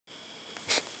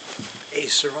a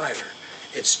survivor.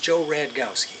 It's Joe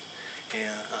Radgowski,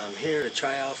 and I'm here to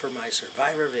try out for my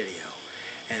survivor video.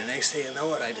 And the next thing you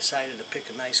know it, I decided to pick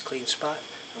a nice clean spot.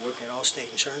 I work at Allstate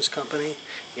Insurance Company.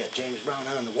 You got James Brown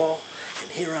on the wall,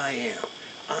 and here I am.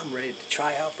 I'm ready to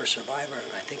try out for Survivor,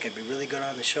 and I think I'd be really good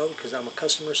on the show because I'm a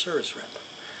customer service rep.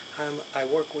 I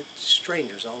work with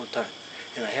strangers all the time,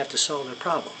 and I have to solve their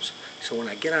problems. So when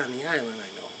I get on the island,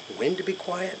 I know when to be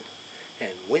quiet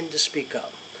and when to speak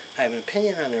up. I have an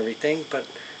opinion on everything, but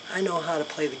I know how to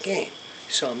play the game,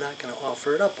 so I'm not going to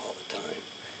offer it up all the time.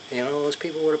 You know, those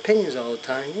people with opinions all the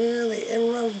time, yeah, they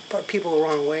rub people the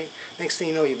wrong way. Next thing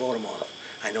you know, you vote them off.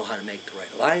 I know how to make the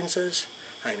right alliances.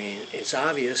 I mean, it's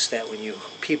obvious that when you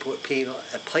people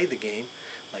that play the game,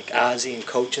 like Ozzy and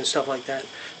Coach and stuff like that,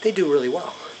 they do really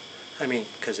well. I mean,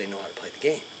 because they know how to play the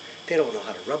game. They don't know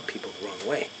how to rub people the wrong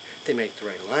way. They make the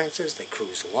right alliances. They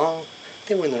cruise along.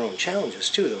 They win their own challenges,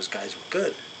 too. Those guys were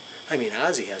good. I mean,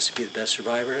 Ozzy has to be the best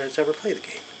survivor that's ever played the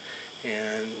game.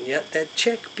 And yet that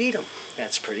chick beat him.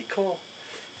 That's pretty cool.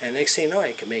 And next thing you know,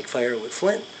 I can make fire with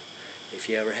Flint. If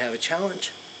you ever have a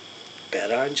challenge,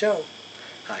 bet on Joe.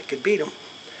 I could beat him.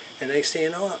 And next thing you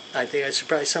know, I think I'd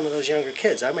surprise some of those younger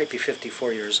kids. I might be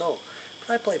 54 years old, but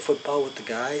I play football with the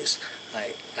guys.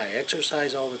 I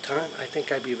exercise all the time. I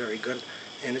think I'd be very good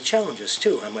in the challenges,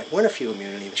 too. I might win a few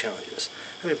immunity challenges.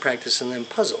 I've been practicing them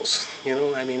puzzles. You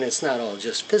know, I mean, it's not all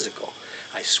just physical.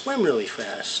 I swim really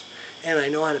fast, and I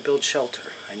know how to build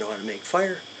shelter. I know how to make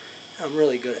fire. I'm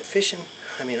really good at fishing.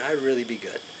 I mean, I'd really be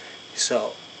good.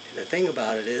 So the thing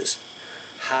about it is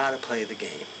how to play the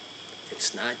game.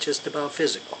 It's not just about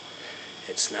physical.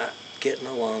 It's not getting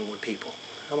along with people.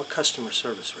 I'm a customer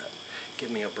service rep. Give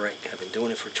me a break. I've been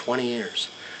doing it for 20 years.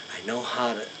 I know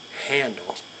how to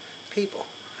handle people.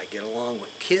 I get along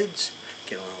with kids,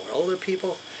 get along with older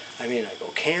people. I mean, I go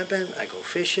camping, I go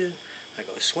fishing, I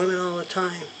go swimming all the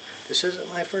time. This isn't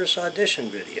my first audition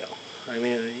video. I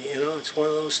mean, you know, it's one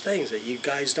of those things that you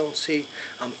guys don't see.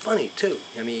 I'm funny, too.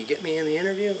 I mean, you get me in the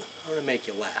interview, I'm going to make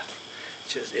you laugh.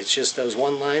 It's just those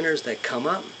one-liners that come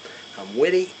up. I'm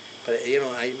witty, but, you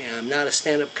know, I mean, I'm not a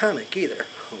stand-up comic either,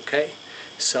 okay?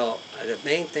 So the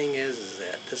main thing is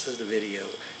that this is the video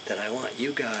that I want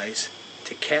you guys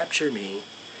to capture me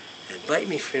and invite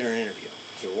me for an interview.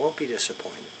 You won't be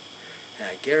disappointed. And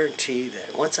I guarantee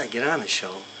that once I get on the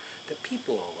show, the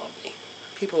people will love me.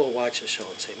 People will watch the show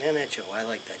and say, man, that Joe, I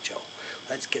like that Joe.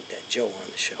 Let's get that Joe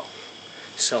on the show.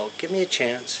 So give me a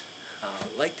chance.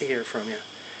 I'd like to hear from you.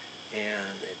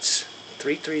 And it's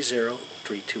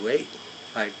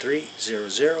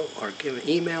 330-328-5300, or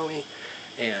email me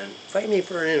and invite me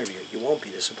for an interview. You won't be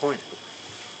disappointed.